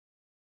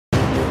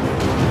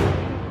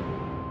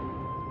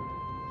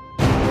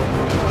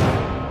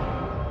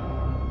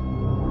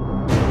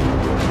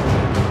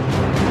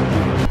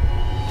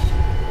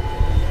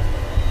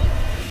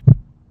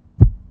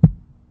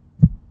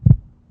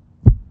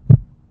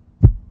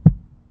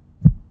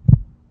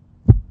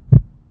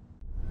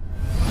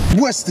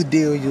What's the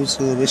deal,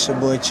 YouTube? It's your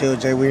boy Chill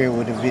J. We're here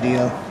with a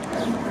video.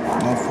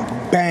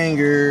 Motherfucking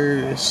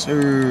banger,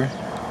 sir.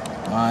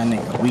 My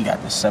nigga, we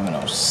got the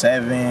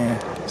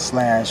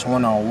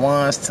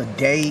 707/1on1's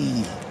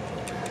today.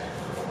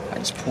 I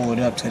just pulled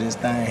up to this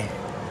thing.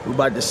 We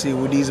about to see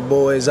what these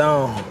boys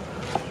on.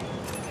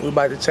 We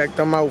about to check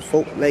them out,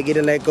 folk. Let's get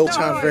in that go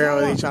time for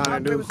what they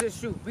trying to do.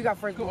 We got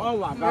Frank.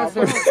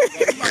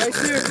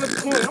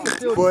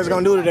 Boys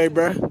gonna do today,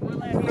 bro.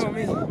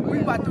 We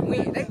about to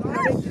win. They just do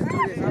this.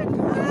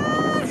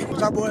 What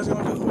y'all boys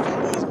gonna do? We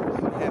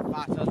had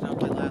 5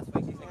 touchdowns like last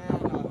week.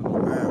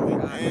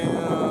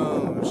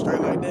 Damn,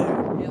 straight like that.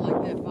 Yeah,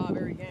 like that 5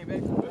 every game,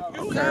 baby.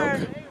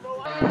 Okay.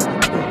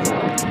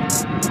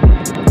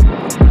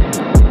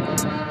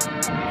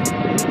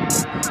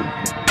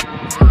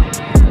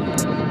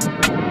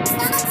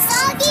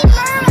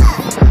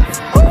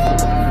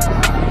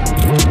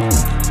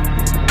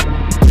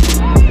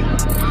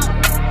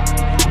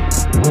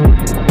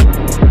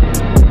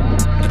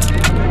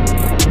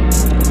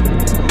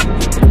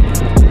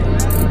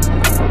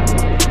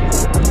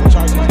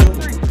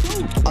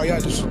 Y'all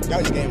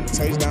just gave him a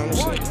touchdown and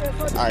shit.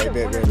 Alright,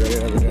 bet.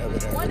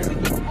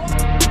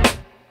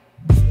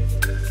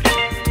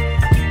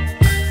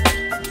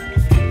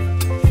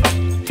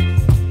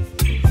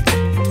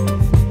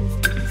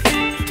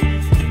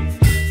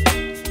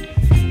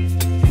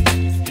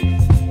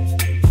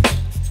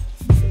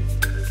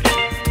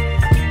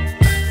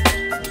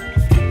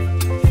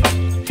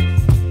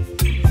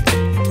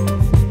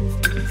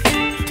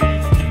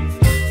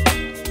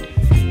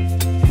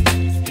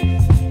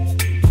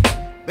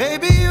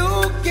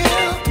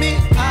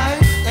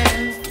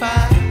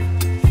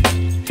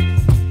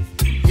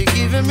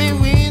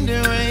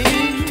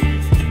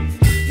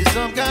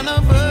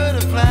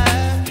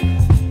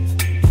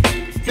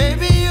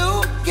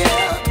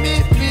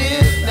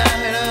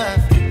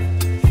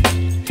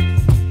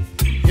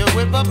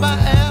 My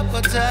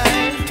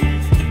appetite,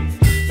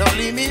 don't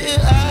leave me here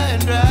high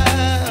and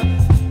dry.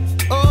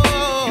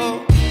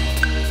 Oh,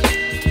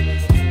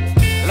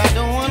 well, I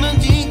don't wanna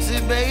jinx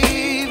it,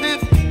 baby.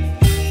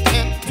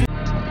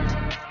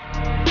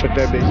 Put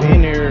that bitch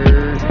in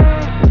there.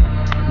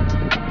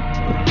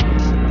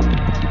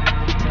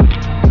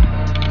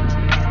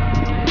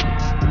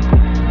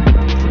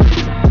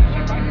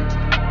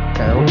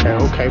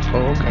 Okay,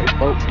 folks.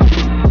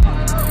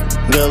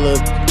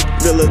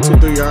 Good little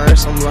 2-3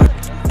 yards, something like.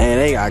 And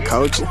they got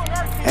coaches.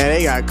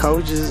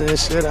 And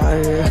shit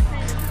out here.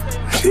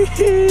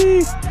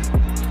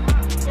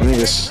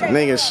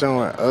 niggas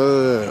showing,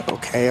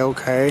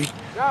 okay.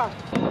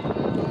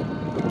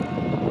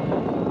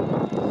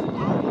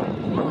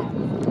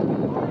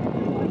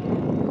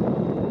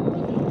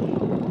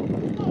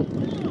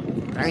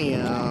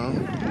 Damn.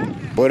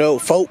 What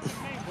up, folk?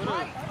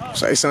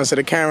 Say something to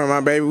the camera,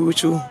 my baby.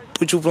 What you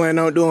planning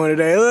on doing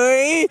today?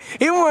 Look,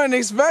 he wasn't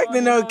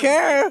expecting no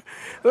camera.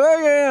 Look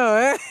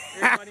at him.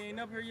 Everybody ain't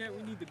up here yet.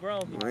 We need the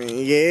grown people.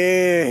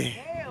 Yeah.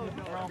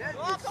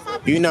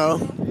 You know,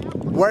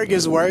 work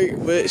is work,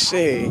 but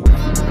shit.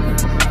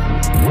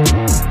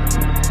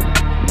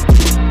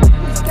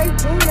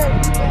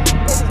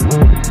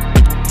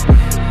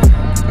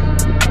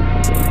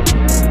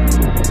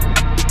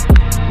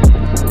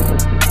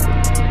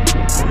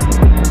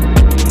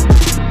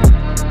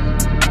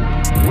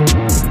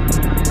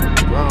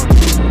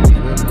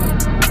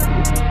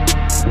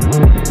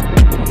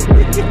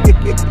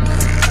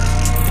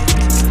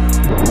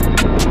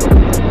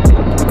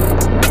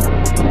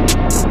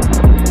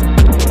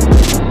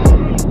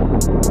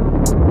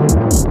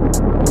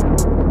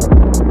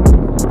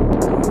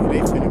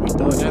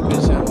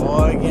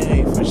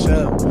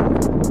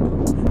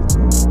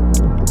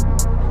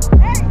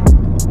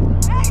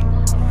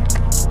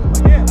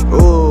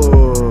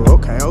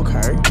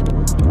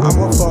 I'm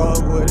gonna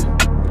fall with it.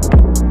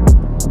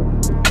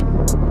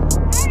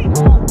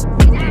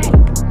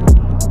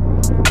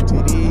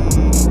 TD.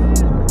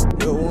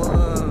 Good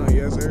one.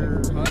 Yes,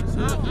 sir.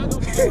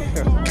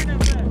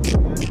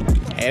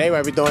 Hey, they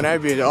might be throwing that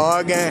bitch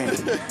all game.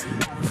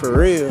 For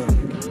real.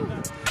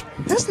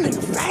 This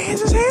nigga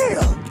fast as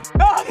hell.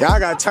 Y'all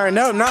gotta turn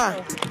up now.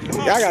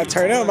 Y'all gotta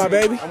turn up, my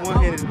baby. I'm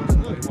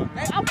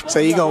one-handed. So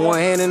you gonna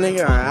one-handed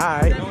nigga?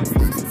 Alright.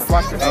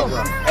 Watch this.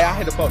 Hey, I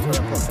hit the post.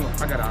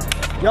 I got out.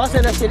 Y'all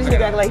saying that shit, this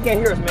nigga acting like he can't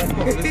hear us, man.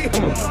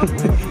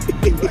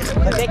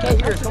 Like they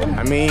can't hear us.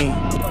 I mean,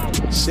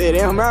 shit, it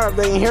don't matter if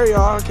they can hear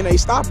y'all. Can they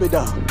stop it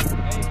though?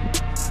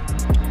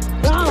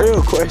 That's the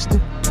real question.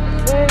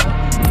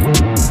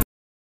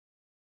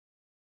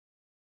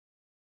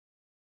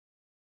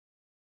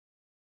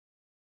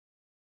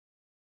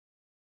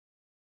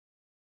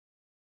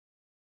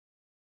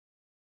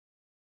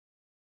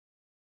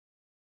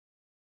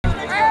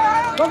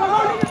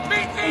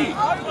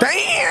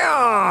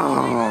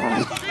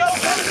 Damn!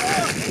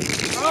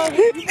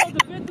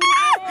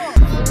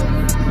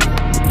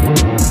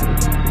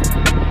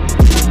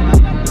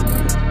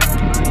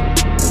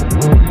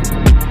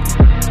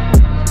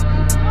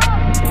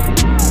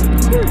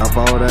 I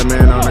follow that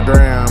man on the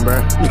ground,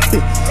 bro.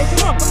 Hey,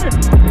 come on, come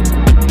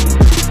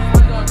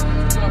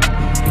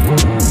here.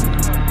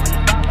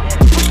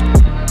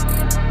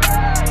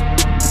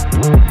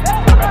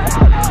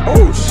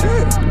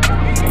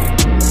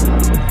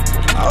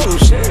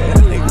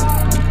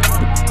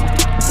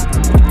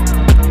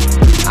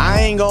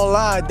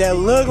 shot that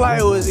looked like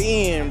it was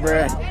in,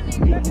 bruh.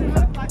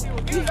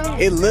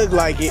 It looked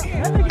like it.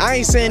 I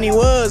ain't saying he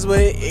was, but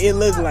it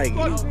looked like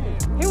it.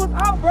 He was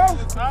out, bro.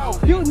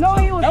 You know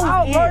he was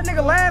out, bro. That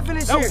nigga laughing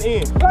and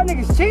shit. Bro,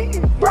 niggas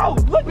cheating. Bro,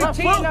 look at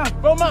cheating now.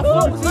 Bro, my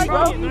foot was like,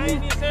 bro. I ain't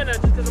even saying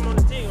that just because I'm on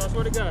the team. I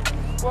swear to God.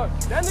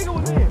 What? That nigga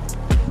was in.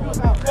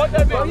 Fuck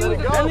that bitch. Let it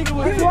go. That nigga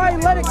was in. Why he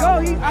let it go?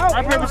 He out.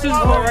 I purpose is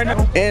for right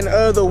now. In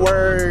other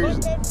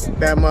words,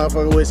 that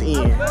motherfucker was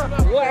in.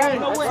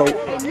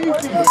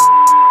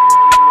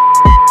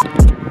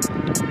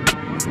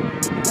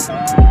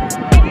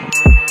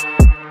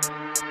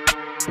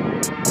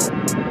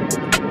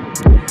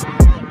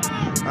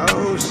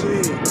 Oh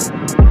shit.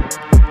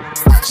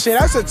 Shit,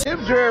 that's a tip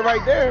drill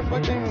right there.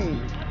 What do you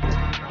mean?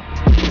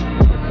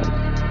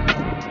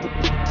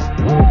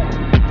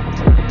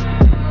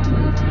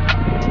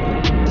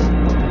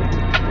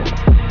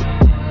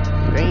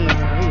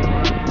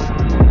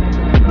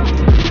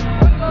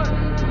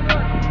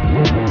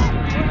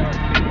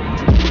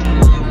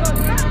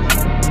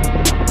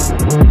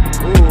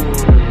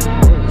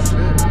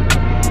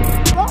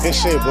 Good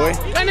shit, boy.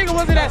 That nigga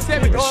wasn't at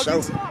 7, dog.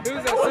 So. He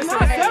was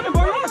at 7,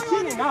 bro. Y'all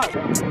cheating out.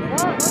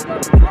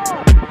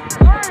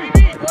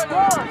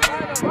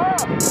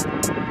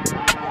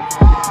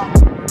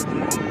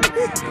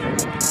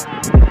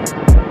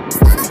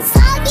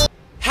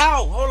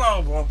 How? Hold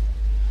on, bro.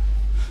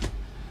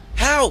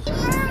 How?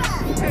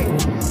 Hey,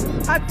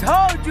 I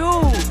told you.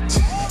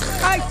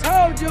 I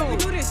told you. We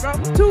do this, bro.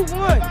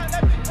 2-1.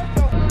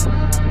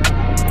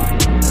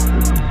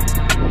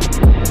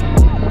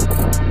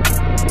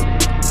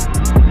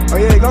 Oh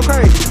yeah, go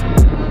crazy.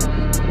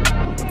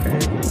 Okay.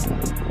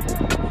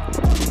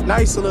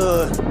 Nice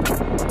little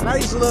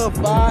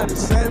 5 to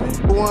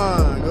 7. Go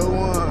on, go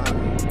on.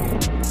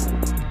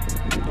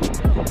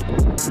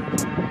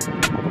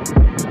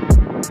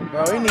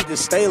 Bro, we need to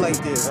stay like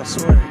this, I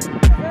swear.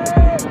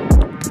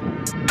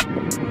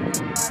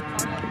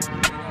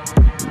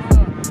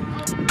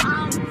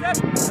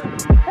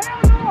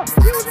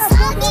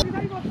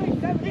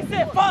 He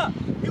said, fuck.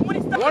 When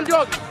he started. 1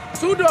 dog,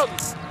 2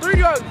 dogs, 3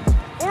 dogs,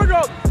 4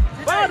 dogs,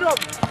 5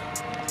 dogs.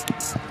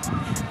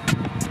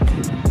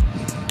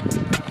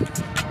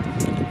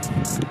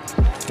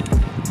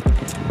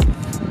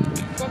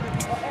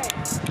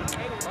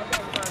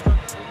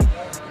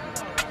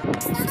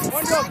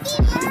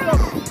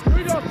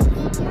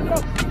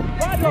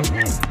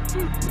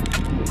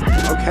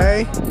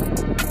 Okay.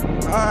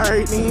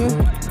 Alright then.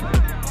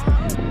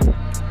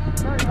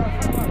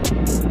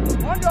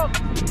 1 dog,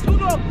 2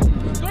 dogs,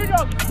 3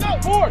 dogs,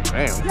 4.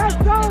 Damn. Let's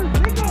go.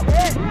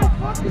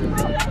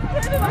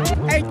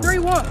 Hey,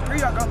 3-1.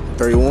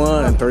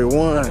 3-1,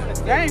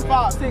 3-1. Game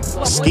 5, 6.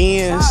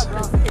 Skins.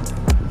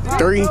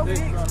 3.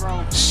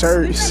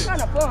 Shirts.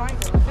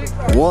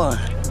 1.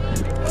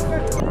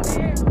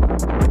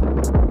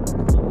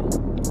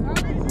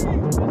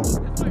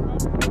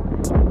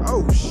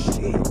 Oh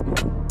shit.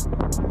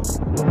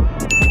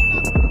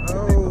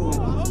 Oh.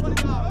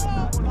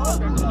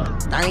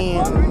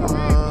 Damn.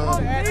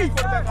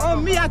 On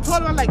me, I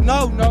told him, I'm like,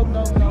 no.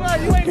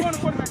 You ain't going to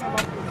quarterback.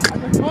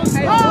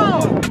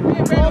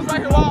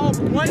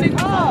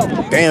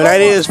 Damn, that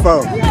is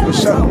 4. For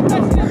sure.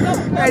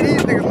 Hey,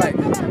 these niggas like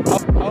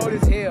old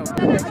as hell.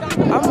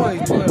 I'm only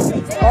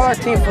 12. All our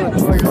team full of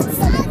 12.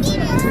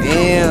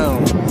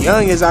 Damn.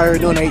 Young is out here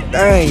doing their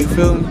thing, you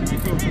feel me?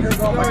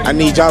 I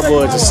need y'all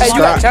boys to subscribe. Hey,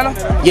 you got a channel?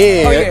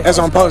 Yeah, Oh, yeah. that's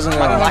what I'm posting on.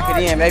 Lock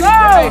it in, baby.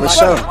 For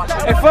sure.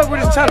 Hey, fuck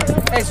with this channel.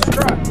 Hey,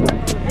 subscribe.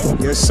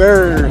 Yes,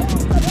 sir.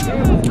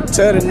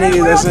 Tell the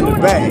niggas that's in the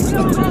back.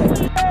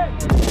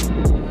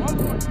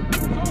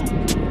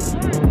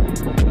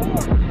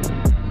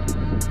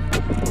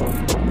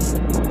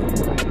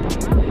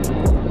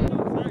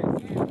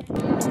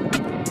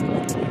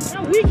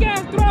 That weak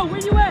ass throw, where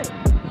you at?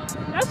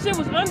 That shit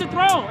was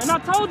underthrown, and I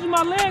told you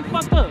my leg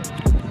fucked up.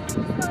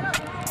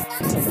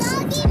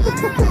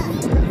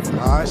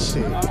 Oh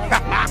shit.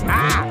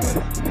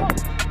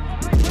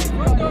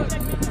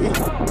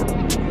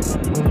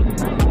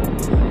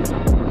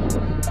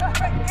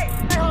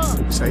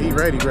 So he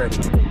ready.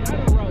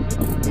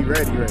 He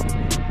ready.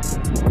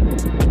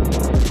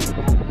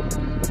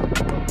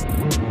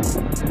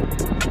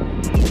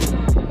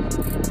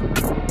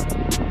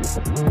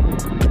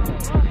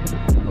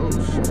 Oh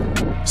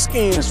shit.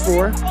 Skins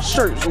 4,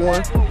 shirts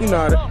 1. You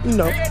know.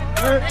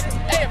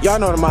 Y'all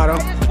know the motto.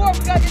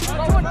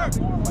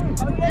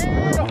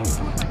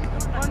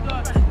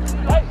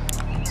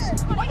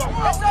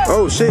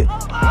 Oh shit.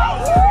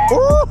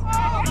 Ooh.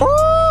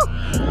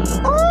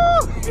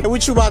 Hey,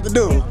 what you about to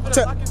do?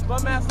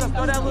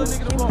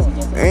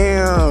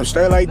 Damn,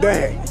 straight like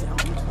that.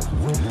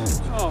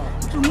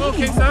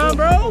 Okay, son,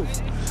 bro.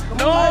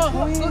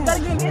 No. You gotta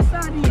get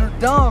inside here. You're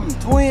dumb.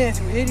 Twins,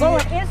 you idiot. Bro,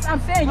 I'm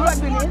saying you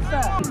gotta be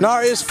inside. No,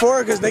 it's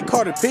 4 because they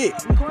caught a pick.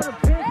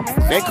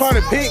 They caught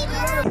a pick.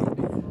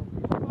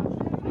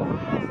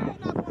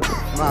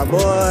 My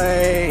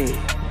boy.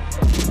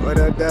 What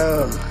up,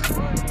 though?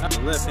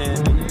 Left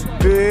hand,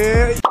 nigga.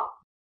 Yeah.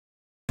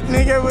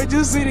 Nigga, would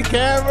you see the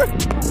camera?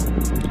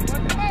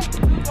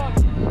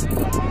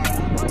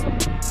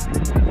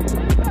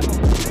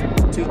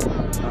 T.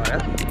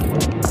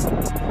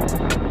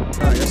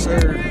 Yes,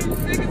 sir.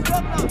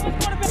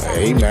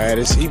 Hey, he mad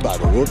as he about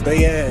to whoop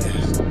their ass.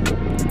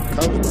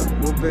 Coach about to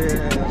whoop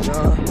their ass,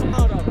 y'all.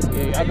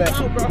 Yeah, I bet.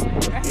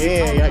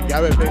 Yeah,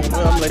 y'all bet picking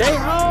up.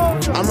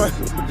 I'm like,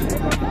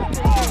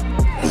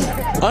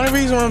 only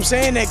reason why I'm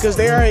saying that because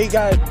they already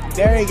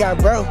got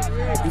bro.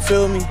 You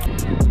feel me?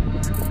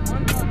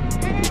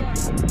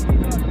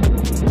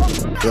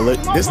 Yo, look,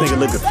 this nigga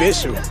look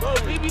official.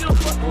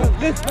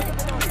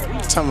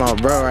 Talking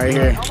about bro right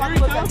here.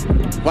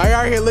 Why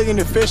y'all here looking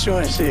official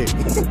and shit?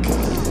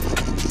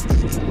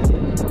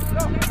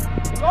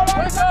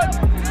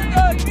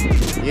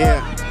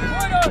 Yeah.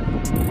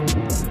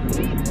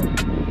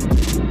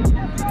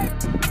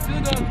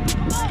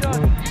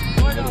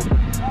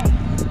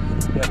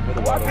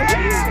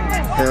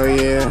 Hell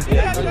yeah.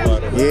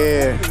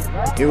 Yeah.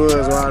 It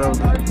was wide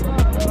open.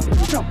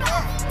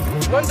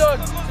 One dog,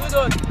 two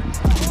dogs.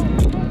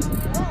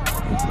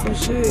 Oh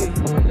shit.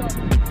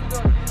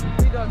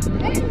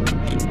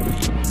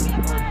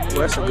 Oh,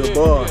 that's a good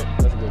ball.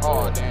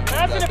 Oh, damn.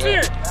 That's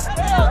interference.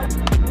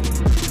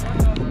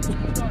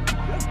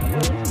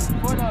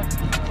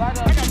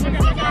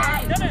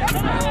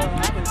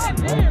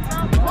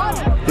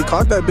 He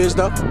caught that bitch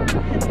though.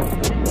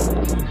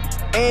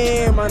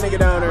 And my nigga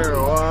down there.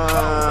 Wow.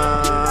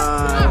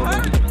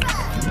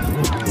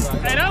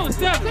 Hey, that was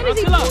tough. As soon as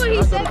he threw it,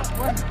 he said.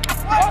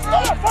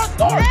 First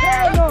door.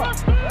 Hell no.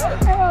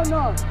 Hell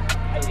no.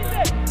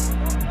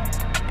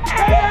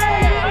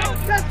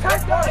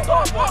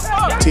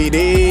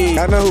 TD.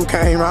 I know who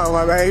came out,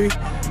 my baby.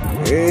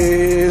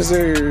 Yes,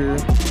 sir.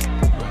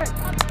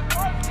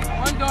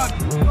 One dog,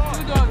 two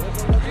dogs,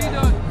 three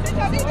dogs.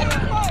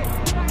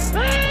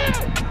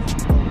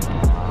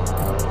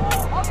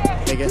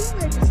 Nigga.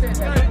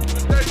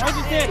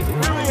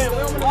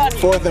 What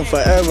Fourth and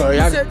forever.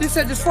 He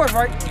said this fourth,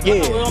 right?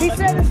 Yeah. He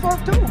said it's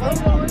fourth too.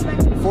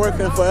 Fourth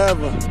and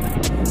forever.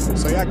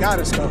 So y'all got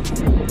us though.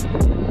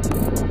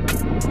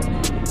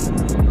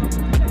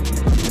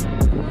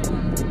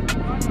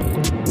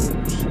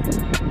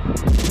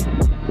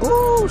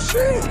 Oh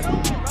shit.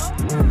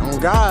 Oh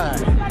God.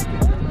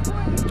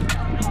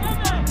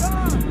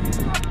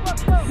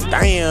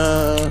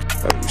 Damn.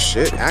 Oh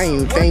shit. I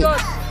ain't think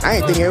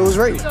it was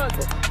ready.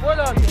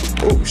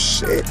 Oh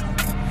shit.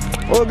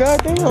 Oh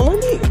goddamn.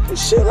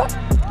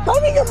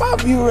 Let me get my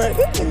view right.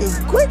 This nigga's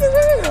quick as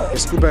hell.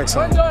 Let's go back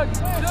some. One dog,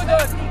 two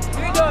dogs,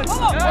 three dogs,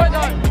 four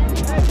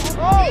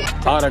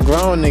dogs. All the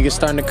grown niggas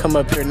starting to come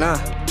up here now.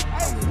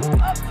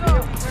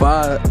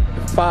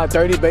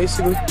 5:30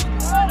 basically.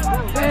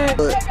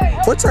 But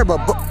what type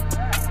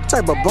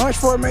of bunch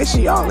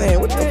formation y'all in?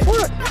 What the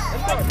fuck?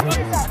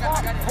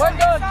 One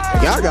dog.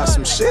 Y'all got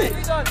some shit.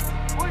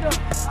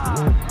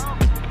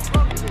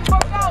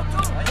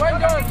 One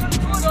dog,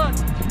 two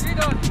dogs, three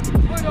dogs,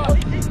 four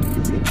dogs.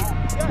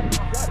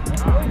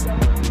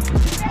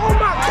 Oh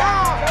my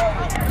God.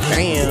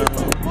 Damn.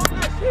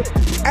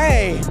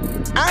 Hey,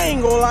 I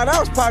ain't gonna lie, that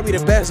was probably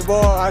the best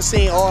ball I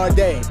seen all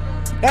day.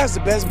 That's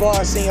the best ball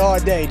I seen all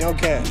day, don't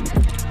care.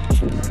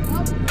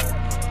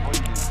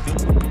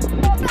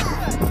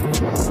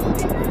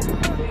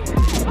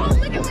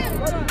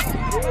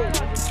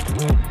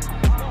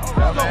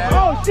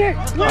 Oh shit.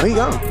 Oh, he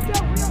gone.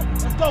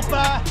 Let's go,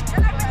 5.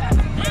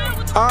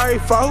 All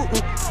right,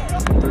 folks.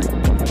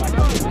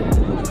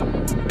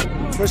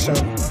 For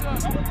sure.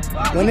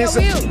 When it's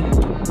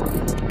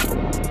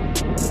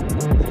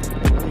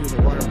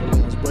water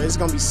balloons, but it's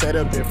gonna be set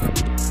up different.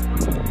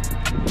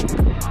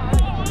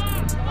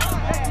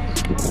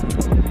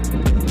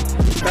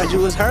 Thought you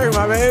was hurt,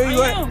 my baby.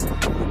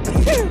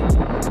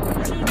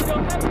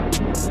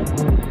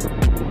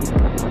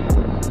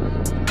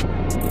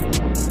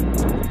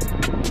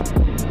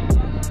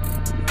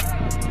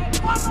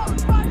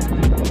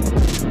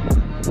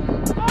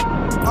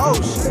 Oh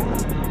shit.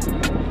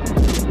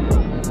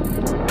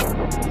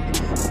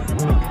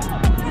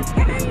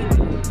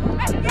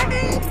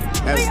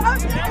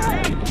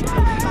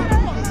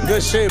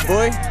 Good shit,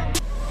 boy.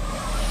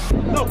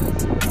 No.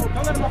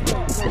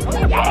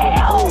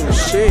 Oh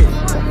shit.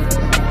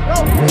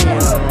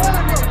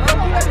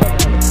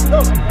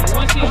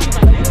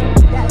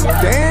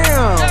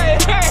 Damn.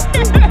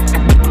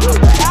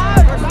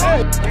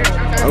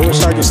 I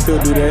wish I could still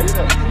do that.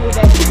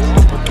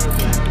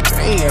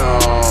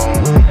 Damn.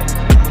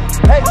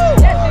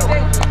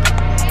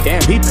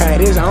 Damn, he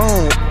pat his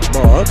own.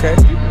 Well, okay.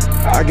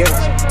 I guess.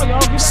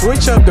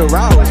 Switch up the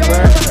routes, bro.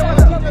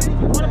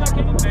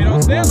 Hey,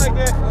 don't stand like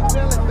that. Don't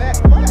stand like that.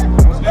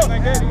 Don't stand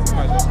like that. You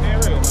might just stand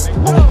real.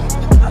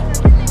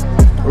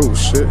 Oh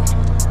shit.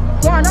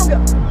 Come on, don't go.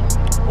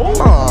 Aww.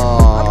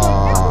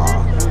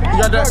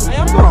 You got that?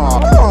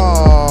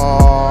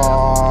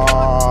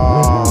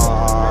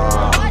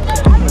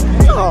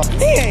 Oh,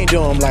 he ain't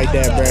doing him like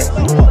that, bro.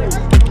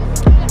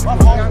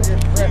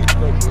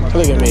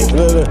 Look at me.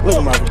 Look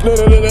at my.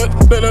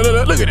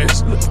 Look at this.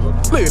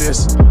 Look at this.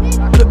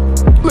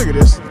 Look at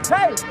this.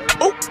 Hey.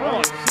 Oh.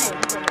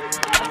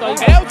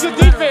 That was good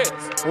defense.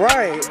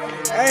 Right.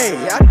 Hey,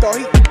 I thought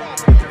he.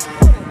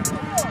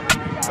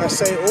 I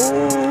say,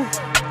 ooh.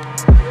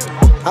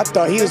 I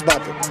thought he was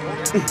about to.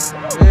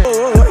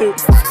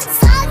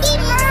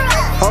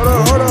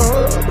 Hold on.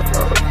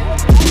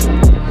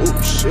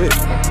 Oh shit.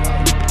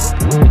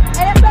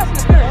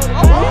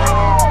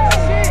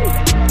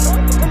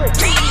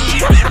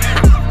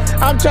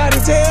 I'm trying to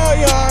tell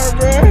y'all,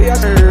 bro. You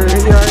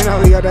already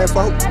know he got that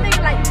folk. That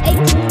nigga like 18,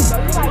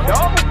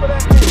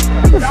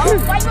 bro.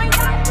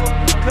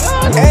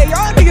 Hey,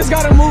 y'all niggas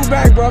gotta move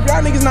back, bro. If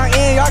y'all niggas not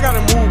in, y'all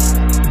gotta move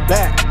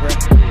back, bro.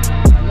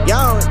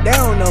 Y'all, they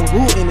don't know who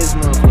in this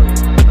motherfucker.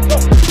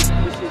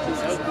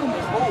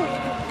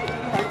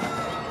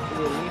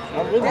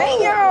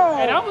 Damn!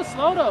 Hey, that was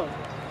slow though.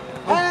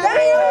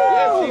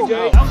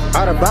 Damn!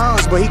 Out of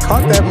bounds, but he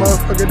caught that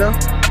motherfucker though.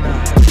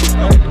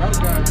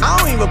 I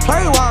don't even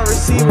play wide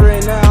receiver,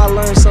 and now I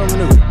learned something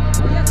new.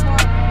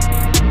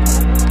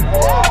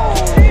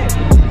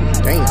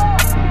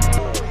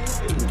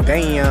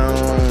 Damn.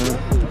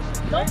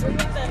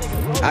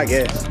 I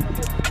guess.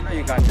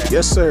 You got that.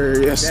 Yes,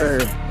 sir. Yes, sir.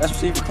 That's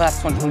receiver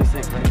class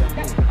 2026 right there.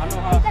 I know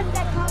how.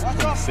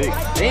 26.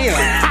 Damn.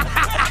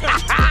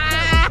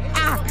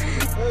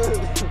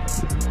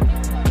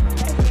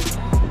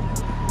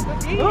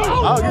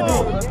 Oh,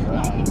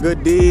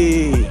 good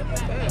D.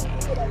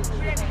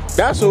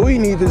 That's what we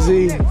need to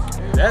see.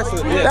 That's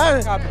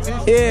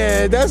competition.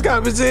 Yeah, that's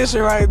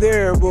competition right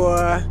there,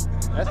 boy.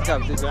 That's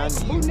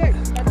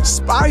competition.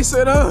 Spice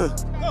it up.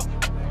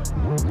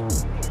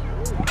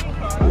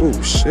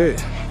 Oh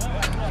shit.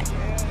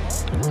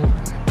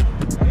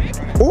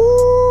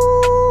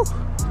 Ooh.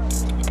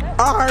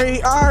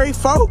 Alright,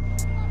 folk.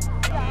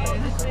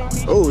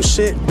 Oh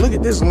shit. Look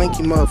at this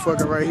linky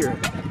motherfucker right here.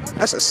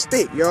 That's a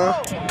stick, y'all.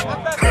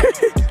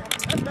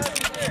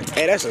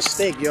 Hey, that's a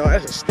stick, y'all.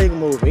 That's a stick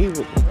move.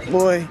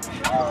 Boy,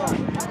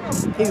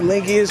 he's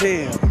linky as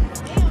hell.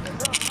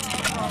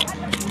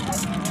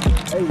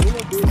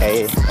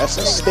 Hey, that's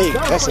a stick.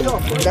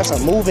 That's a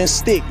moving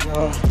stick,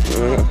 y'all.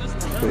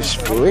 It's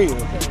for real.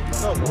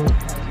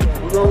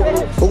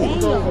 Ooh,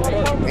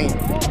 man.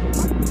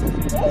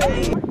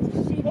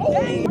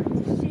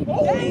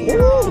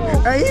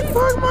 Hey, he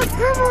fucked my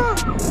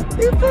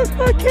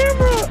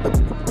camera.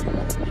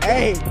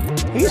 Hey,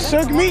 he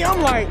shook me.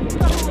 I'm like,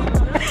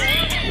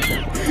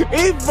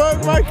 he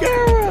fucked my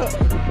camera.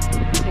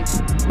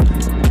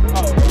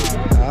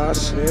 Oh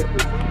shit.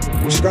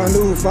 What you gonna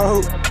do,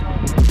 folks?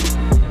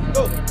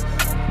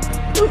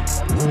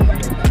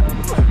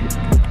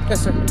 Yes,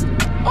 sir.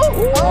 Oh!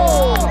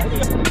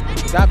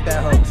 Got that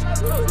hoe.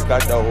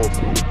 Got that hoe.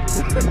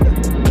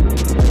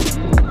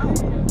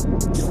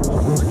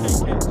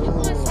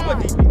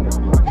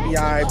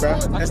 Yeah, alright, bro.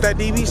 That's that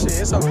DB shit.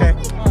 It's okay.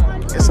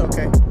 It's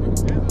okay.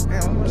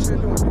 Damn, what shit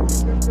doing?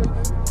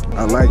 I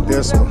like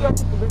this one.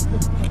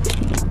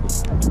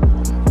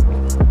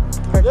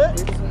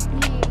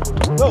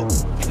 Go.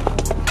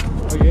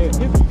 Oh yeah.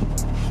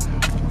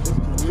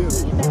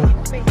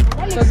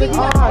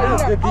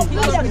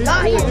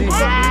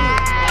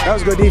 That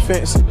was good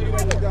defense.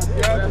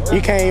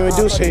 You can't even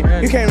do shit.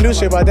 You can't even do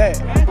shit about that.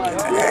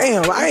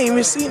 Damn, I ain't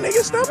even see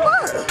niggas step up.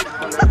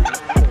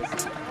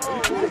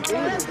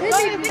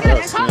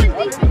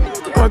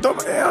 Oh,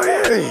 hell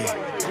yeah.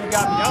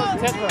 That was a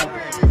test run.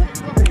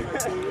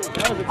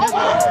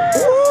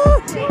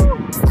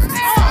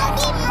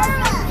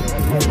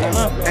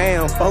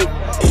 Damn, folk.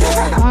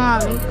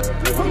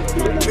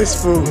 This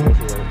fool.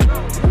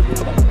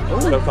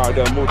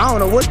 I don't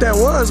know what that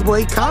was, but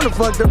he kind of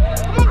fucked up.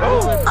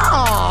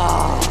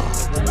 Oh.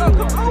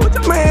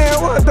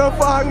 Man, what the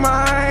fuck,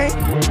 man?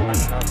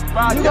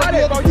 You got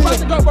it, bro. You about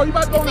to go, bro. You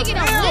about to go on the field,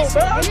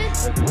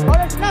 bro.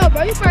 No,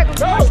 bro, you probably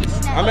go.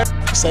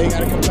 So you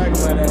gotta come back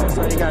with that.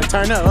 So you gotta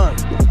turn up, huh?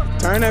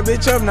 Turn that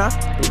bitch up now.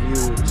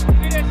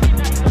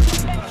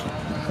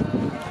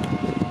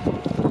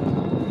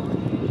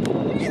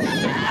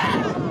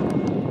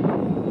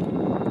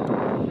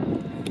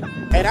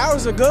 Hey, that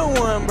was a good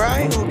one, bro.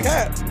 I ain't gonna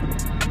cap.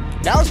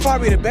 That was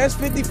probably the best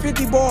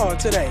 50-50 ball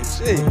today.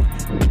 Shit.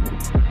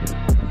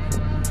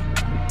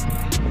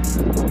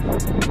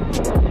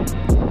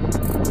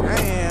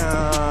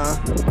 Damn.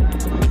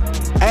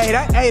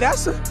 Hey,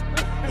 that's a...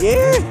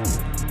 Yeah.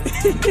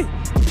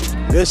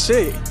 Good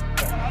shit.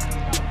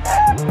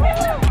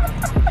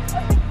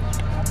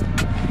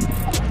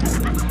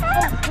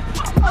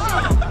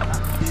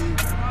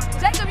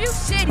 Jacob, you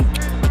shitty.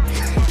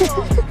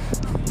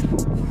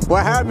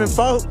 What happened,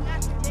 folk?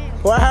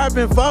 What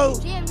happened,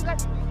 folk? Jim, you got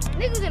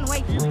niggas in the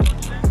way.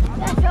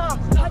 Watch out.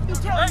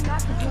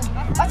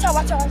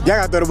 Y'all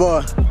gotta throw the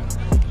ball.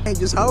 Hey,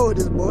 just hold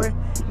this, boy.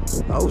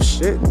 Oh,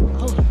 shit.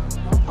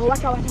 Oh,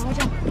 watch out.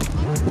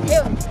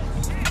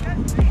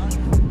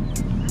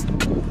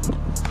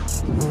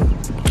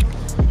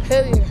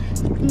 Hell yeah.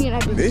 Me and I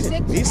do Hey,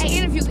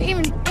 interview. What's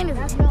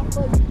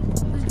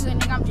good,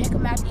 nigga? I'm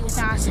Jacob Matthews.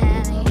 I'm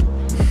saying,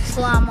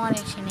 Slime on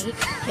that shit, nigga.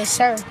 Yes,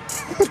 sir.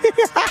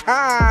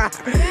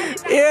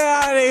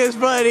 Yeah, I think it's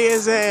funny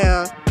as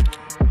hell.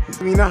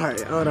 I mean,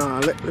 alright, hold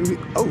on. Let me.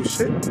 Oh,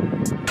 shit.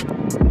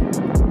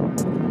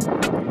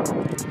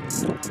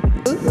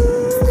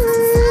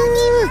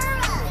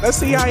 Let's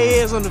see how he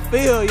is on the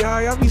field,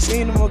 y'all. Y'all be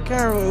seeing him on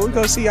camera. We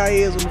gonna see how he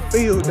is on the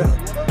field, though.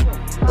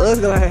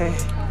 Look like.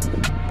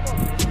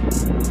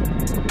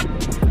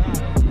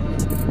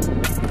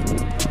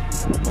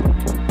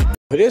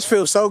 But this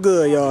feels so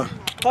good, y'all.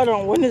 Hold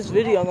on, when this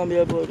video gonna be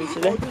uploaded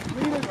today?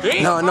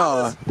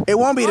 No, it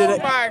won't be today.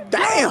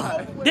 Damn.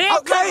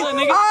 Okay, all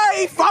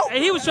right, folks. Hey,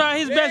 he was trying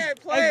his best.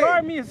 Hey,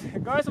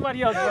 guard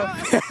somebody else, bro.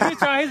 He was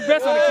trying his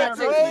best on the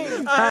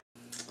camera.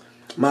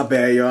 My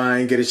bad, y'all. I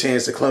didn't get a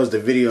chance to close the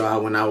video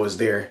out when I was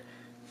there.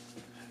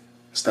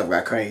 Stuff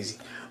got crazy.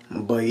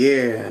 But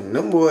yeah,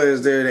 them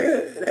boys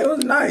there, they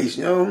was nice,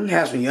 you know. You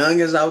had some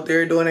youngins out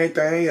there doing their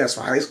thing. You had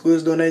some high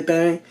schoolers doing their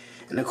thing.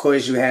 And of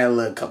course, you had a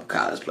little couple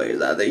college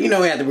players out there. You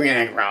know, we had to bring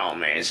that grown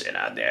man shit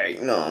out there.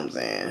 You know what I'm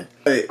saying?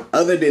 But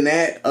other than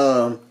that,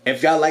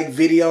 if y'all like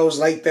videos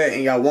like that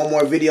and y'all want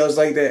more videos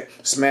like that,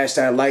 smash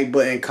that like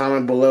button,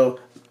 comment below.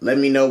 Let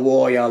me know what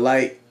all y'all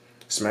like.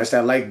 Smash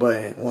that like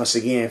button. Once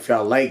again, if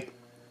y'all like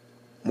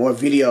more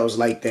videos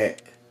like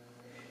that.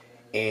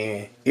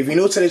 And if you're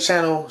new to the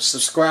channel,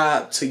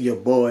 subscribe to your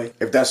boy.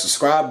 If that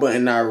subscribe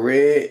button not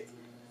red,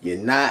 you're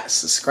not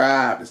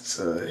subscribed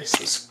to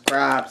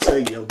subscribe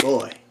to your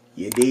boy.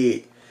 You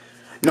did.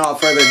 No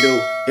further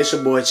ado, it's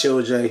your boy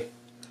Chill J.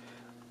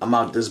 I'm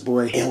out this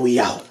boy, and we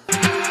out.